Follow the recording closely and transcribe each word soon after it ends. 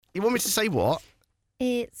You want me to say what?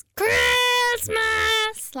 It's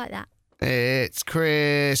Christmas! Like that. It's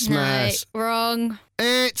Christmas. No, wrong.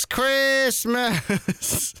 It's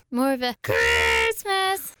Christmas. More of a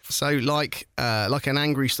Christmas. So like an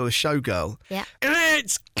angry sort of showgirl. Yeah.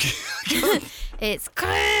 It's It's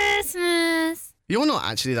Christmas. You're not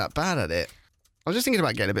actually that bad at it. I was just thinking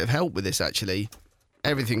about getting a bit of help with this, actually.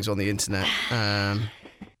 Everything's on the internet.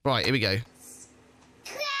 Right, here we go.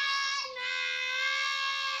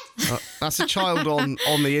 That's a child on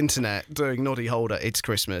the internet doing Noddy Holder, It's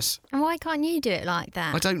Christmas. And why can't you do it like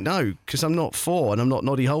that? I don't know, because I'm not 4 and I'm not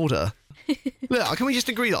Noddy Holder. Look, can we just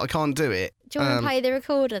agree that I can't do it? Do you want to play the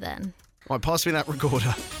recorder then? Right, pass me that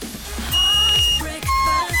recorder.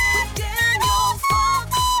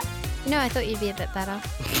 You know, I thought you'd be a bit better.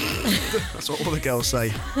 That's what all the girls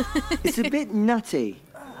say. It's a bit nutty.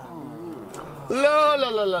 La la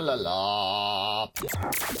la la la la.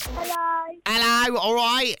 Hello. Hello, all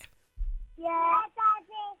right? Yeah.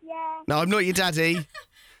 Daddy. Yeah. No, I'm not your daddy.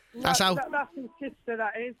 That's how. That's his sister,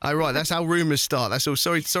 that is. Oh, right, that's how rumours start. That's all.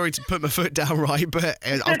 Sorry to put my foot down, right? But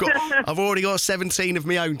I've already got 17 of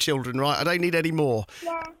my own children, right? I don't need any more.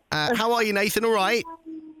 Yeah. How are you, Nathan? All right?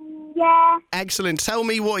 Yeah. Excellent. Tell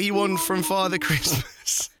me what you won from Father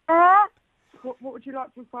Christmas. What would you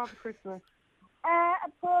like from Father Christmas? A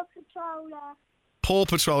Paw Patroller. Paw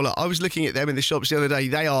Patroller. I was looking at them in the shops the other day.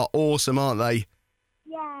 They are awesome, aren't they?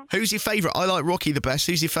 Yeah. Who's your favourite? I like Rocky the best.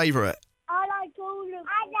 Who's your favourite? I like all of them.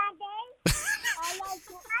 Hi, Daddy. I like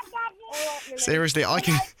Hi, Daddy. Seriously, I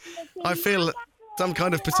feel some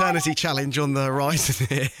kind of paternity challenge on the horizon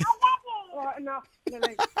here. All right, enough,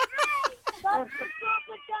 Lily. Paw Patroller.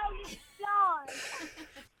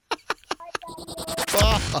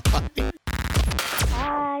 Bye.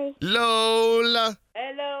 Hi. Lola.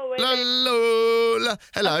 Hello. Lola.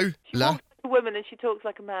 Hello. La. A woman and she talks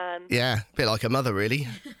like a man. Yeah, a bit like a mother, really.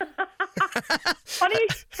 Funny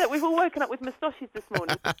that we've all woken up with moustaches this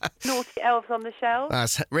morning. Naughty elves on the shelf.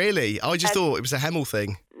 That's really. I just thought it was a Hemel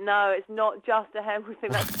thing. No, it's not just a Hemel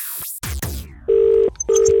thing. That's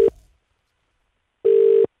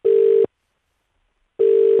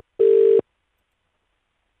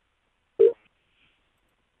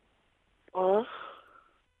Hello.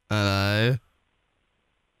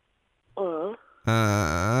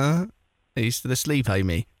 Are you still asleep,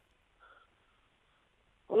 Amy?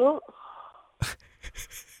 What?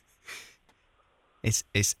 It's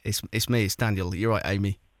me. It's Daniel. You're right,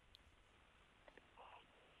 Amy.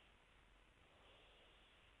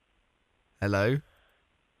 Hello.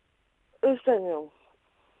 Who's Daniel?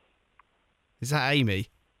 Is that Amy?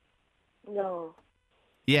 No.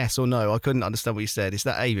 Yes or no? I couldn't understand what you said. Is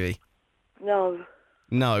that Amy? No.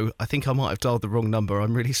 No. I think I might have dialed the wrong number.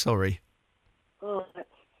 I'm really sorry. Oh.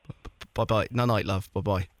 Bye-bye. Night, love.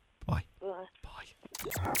 Bye-bye. Bye. Bye.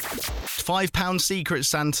 £5 Secret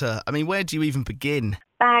Santa. I mean, where do you even begin?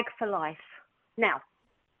 Bag for life. Now.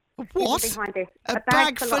 What? Behind this. A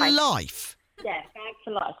bag for life? Yeah, bag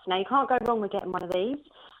for life. Now, you can't go wrong with getting one of these.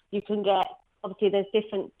 You can get, obviously, there's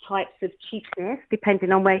different types of cheapness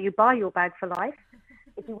depending on where you buy your bag for life.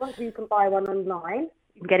 If you want to, you can buy one online.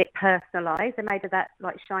 You can get it personalised. They're made of that,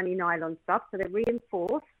 like, shiny nylon stuff, so they're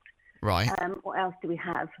reinforced. Right. What else do we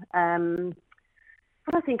have?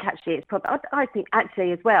 But I think actually it's probably, I think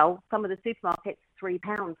actually as well, some of the supermarkets,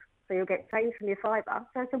 £3. So you'll get change from your fibre.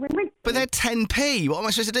 So it's a win-win. But they're 10p. What am I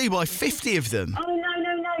supposed to do? Buy 50 of them? Oh,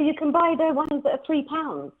 no. You can buy the ones that are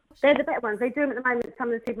 £3. They're the better ones. They do them at the moment.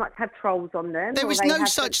 Some of the supermarkets have trolls on them. There is no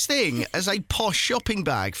such thing as a posh shopping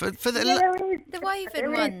bag for the... Yeah, there is. The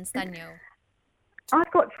woven ones, Daniel. I've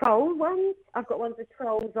got troll ones. I've got ones with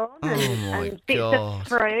trolls on and bits of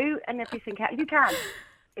fruit and everything. You can.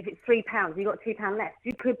 If it's £3, you've got £2 left.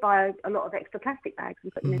 You could buy a lot of extra plastic bags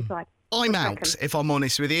and put them inside. I'm out, if I'm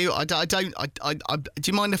honest with you. I don't... do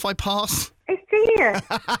you mind if I pass? It's genius.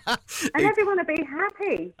 And everyone will be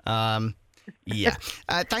happy. Yeah.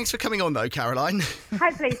 Thanks for coming on, though, Caroline.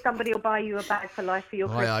 Hopefully somebody will buy you a bag for life for your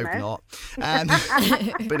Christmas. I hope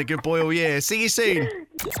not. Been a good boy all year. See you soon.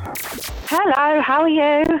 Hello, how are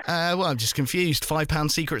you? Well, I'm just confused. £5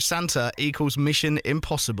 Secret Santa equals Mission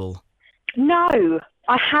Impossible. No,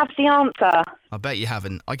 I have the answer. I bet you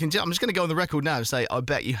haven't. I'm just going to go on the record now and say I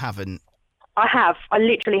bet you haven't. I have. I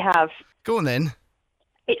literally have. Go on, then.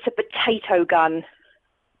 It's a potato gun.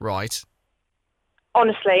 Right.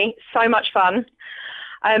 Honestly, so much fun.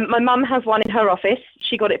 My mum has one in her office.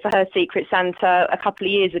 She got it for her Secret Santa a couple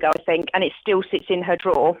of years ago, I think, and it still sits in her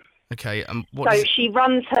drawer. Okay. So she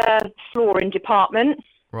runs her flooring department.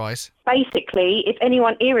 Right. Basically, if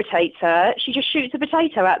anyone irritates her, she just shoots a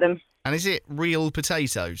potato at them. And is it real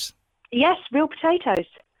potatoes? Yes, real potatoes.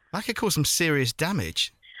 That could cause some serious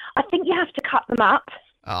damage. I think you have to cut them up.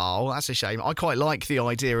 Oh, that's a shame. I quite like the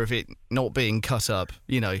idea of it not being cut up,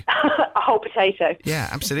 you know. A whole potato. Yeah,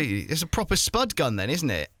 absolutely. It's a proper spud gun then,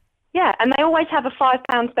 isn't it? Yeah, and they always have a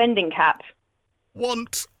 £5 spending cap.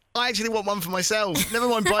 I actually want one for myself. Never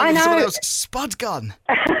mind buying it for someone else. Spud gun.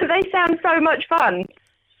 They sound so much fun.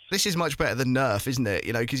 This is much better than Nerf, isn't it?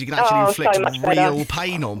 You know, because you can actually inflict real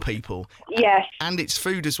pain on people. Yes. And it's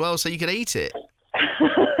food as well, so you can eat it.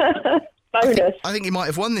 Bonus. I think you might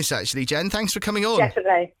have won this, actually, Jen. Thanks for coming on.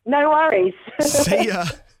 Definitely. No worries. See ya.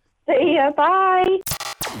 See ya. Bye.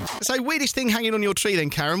 So, weirdest thing hanging on your tree then,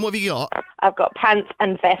 Karen. What have you got? I've got pants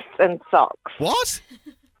and vests and socks. What?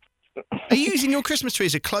 Are you using your Christmas tree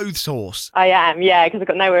as a clothes horse? I am, yeah, because I've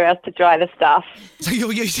got nowhere else to dry the stuff. So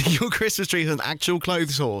you're using your Christmas tree as an actual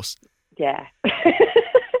clothes horse? Yeah.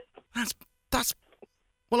 That's.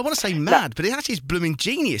 Well, I want to say mad, but it actually is blooming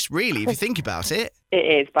genius, really, if you think about it. It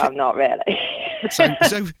is, but I'm not really.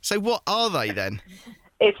 So what are they then?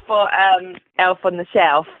 It's for Elf on the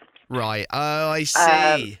Shelf. Right. Oh, I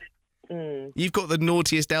see. Mm. You've got the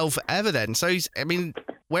naughtiest elf ever then. So, I mean,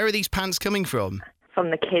 where are these pants coming from? From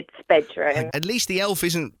the kids' bedroom. At least the elf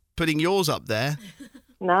isn't putting yours up there.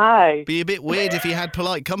 No. Be a bit weird if you had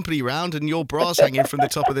polite company round and your bra's hanging from the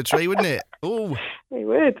top of the tree, wouldn't it? Oh. We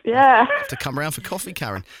would, yeah. Have to come round for coffee,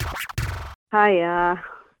 Karen. Hiya.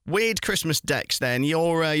 Weird Christmas decks then.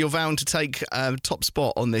 You're vowing to take top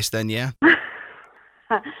spot on this then, yeah?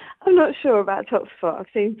 I'm not sure about top spot. I've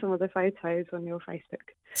seen some of the photos on your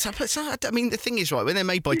Facebook. So, I mean, the thing is, right, when they're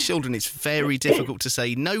made by children, it's very difficult to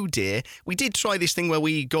say, no, dear. We did try this thing where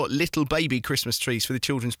we got little baby Christmas trees for the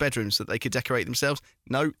children's bedrooms so that they could decorate themselves.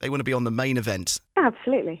 No, they want to be on the main event.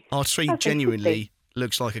 Absolutely. Our tree genuinely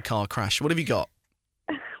looks like a car crash. What have you got?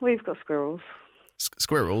 We've got squirrels.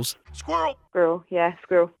 Squirrels? Squirrel, yeah,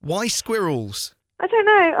 squirrel. Why squirrels? I don't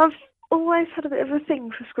know. I've always had a bit of a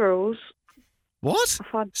thing for squirrels. What?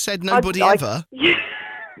 Said nobody ever?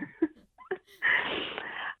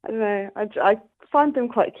 I don't know. I find them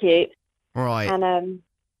quite cute. Right. And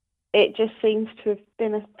it just seems to have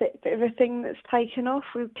been a bit of a thing that's taken off.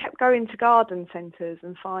 We kept going to garden centres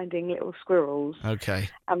and finding little squirrels. Okay.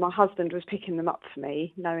 And my husband was picking them up for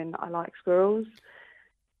me, knowing that I like squirrels.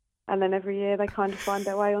 And then every year they kind of find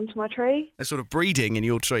their way onto my tree. They're sort of breeding in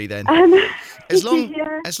your tree then. As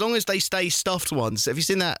long as they stay stuffed ones. Have you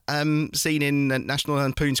seen that scene in National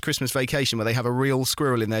Lampoon's Christmas Vacation where they have a real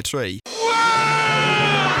squirrel in their tree?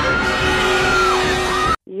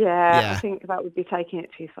 Yeah, I think that would be taking it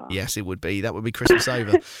too far. Yes, it would be. That would be Christmas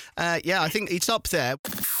over. Yeah, I think it's up there.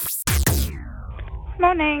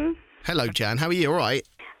 Morning. Hello, Jan. How are you? All right?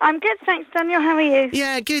 I'm good, thanks, Daniel. How are you?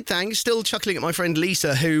 Yeah, good, thanks. Still chuckling at my friend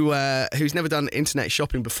Lisa, who's never done internet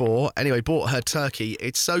shopping before. Anyway, bought her turkey.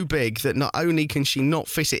 It's so big that not only can she not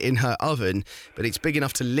fit it in her oven, but it's big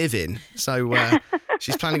enough to live in. So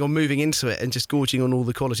she's planning on moving into it and just gorging on all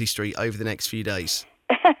the Quality Street over the next few days.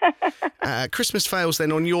 Christmas fails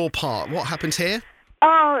then on your part. What happened here?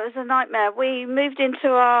 Oh, it was a nightmare. We moved into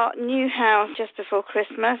our new house just before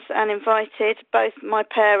Christmas and invited both my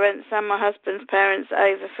parents and my husband's parents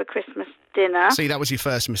over for Christmas dinner. See, that was your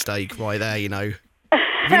first mistake right there, you know.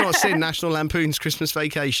 Have you not seen National Lampoon's Christmas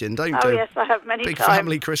Vacation? Don't do. Oh, yes, I have many Big times.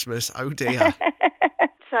 family Christmas. Oh, dear.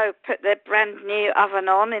 So put the brand new oven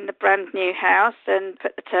on in the brand new house and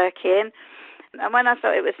put the turkey in. And when I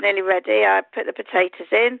thought it was nearly ready, I put the potatoes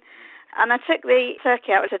in. And I took the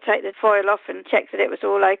turkey out to take the foil off and checked that it was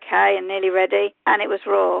all okay and nearly ready. And it was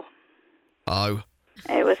raw. Oh.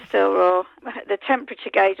 It was still raw. The temperature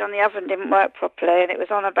gauge on the oven didn't work properly and it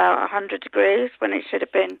was on about 100 degrees when it should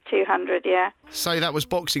have been 200, yeah. So that was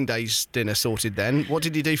Boxing Day's dinner sorted then. What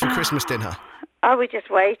did you do for Christmas dinner? Oh, we just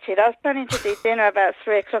waited. I was planning to do dinner about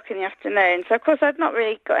 3 o'clock in the afternoon. So, of course, I'd not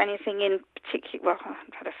really got anything in particular. Well, I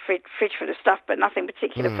had a fridge full of stuff, but nothing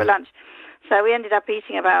particular for lunch. So we ended up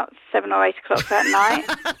eating about 7 or 8 o'clock that night.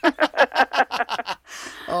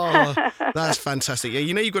 Oh, that's fantastic. Yeah,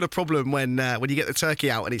 you know you've got a problem when you get the turkey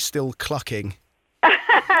out and it's still clucking.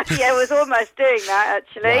 Yeah, I was almost doing that,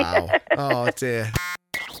 actually. Wow. Oh, dear.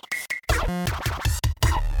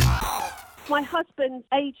 My husband's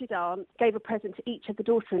aged aunt gave a present to each of the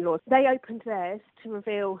daughter-in-laws. They opened theirs to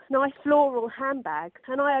reveal a nice floral handbag,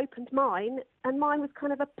 and I opened mine, and mine was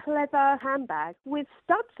kind of a pleather handbag with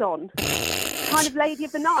studs on. Kind of lady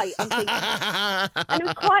of the night, I'm thinking. And it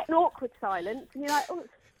was quite an awkward silence, and you're like, oh,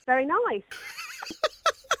 it's very nice.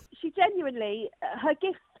 She genuinely, her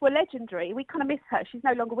gifts were legendary. We kind of miss her. She's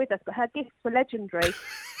no longer with us, but her gifts were legendary,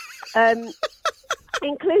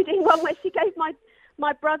 including one where she gave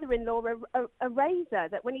my brother-in-law a razor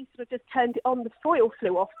that when he sort of just turned it on, the foil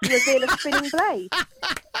flew off to reveal a spinning blade.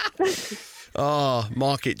 Oh,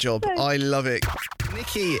 market job. I love it.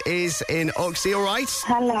 Nikki is in Oxley, all right?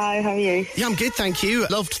 Hello, how are you? Yeah, I'm good, thank you.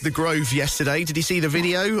 Loved the Grove yesterday. Did you see the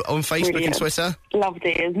video on Facebook and Twitter? Loved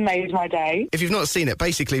it. It made my day. If you've not seen it,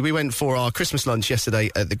 basically, we went for our Christmas lunch yesterday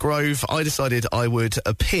at the Grove. I decided I would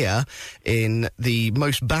appear in the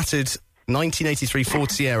most battered 1983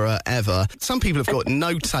 Ford Sierra ever. Some people have got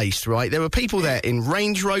no taste, right? There were people there in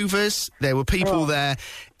Range Rovers. There were people there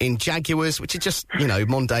in Jaguars, which are just,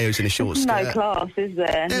 Mondeos in a short skirt. No class, is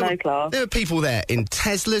there? No class. There were people there in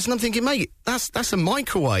Teslas, and I'm thinking, mate, that's a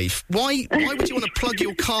microwave. Why would you want to plug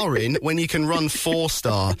your car in when you can run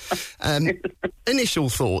 4-star? Initial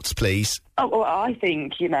thoughts, please. Oh, well, I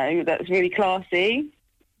think, that's really classy.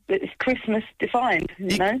 It's Christmas defined,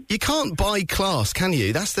 you know? You can't buy class, can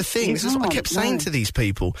you? That's the thing. This is what I kept saying to these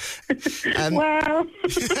people. Well...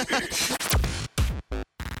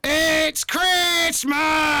 It's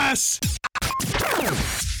Christmas!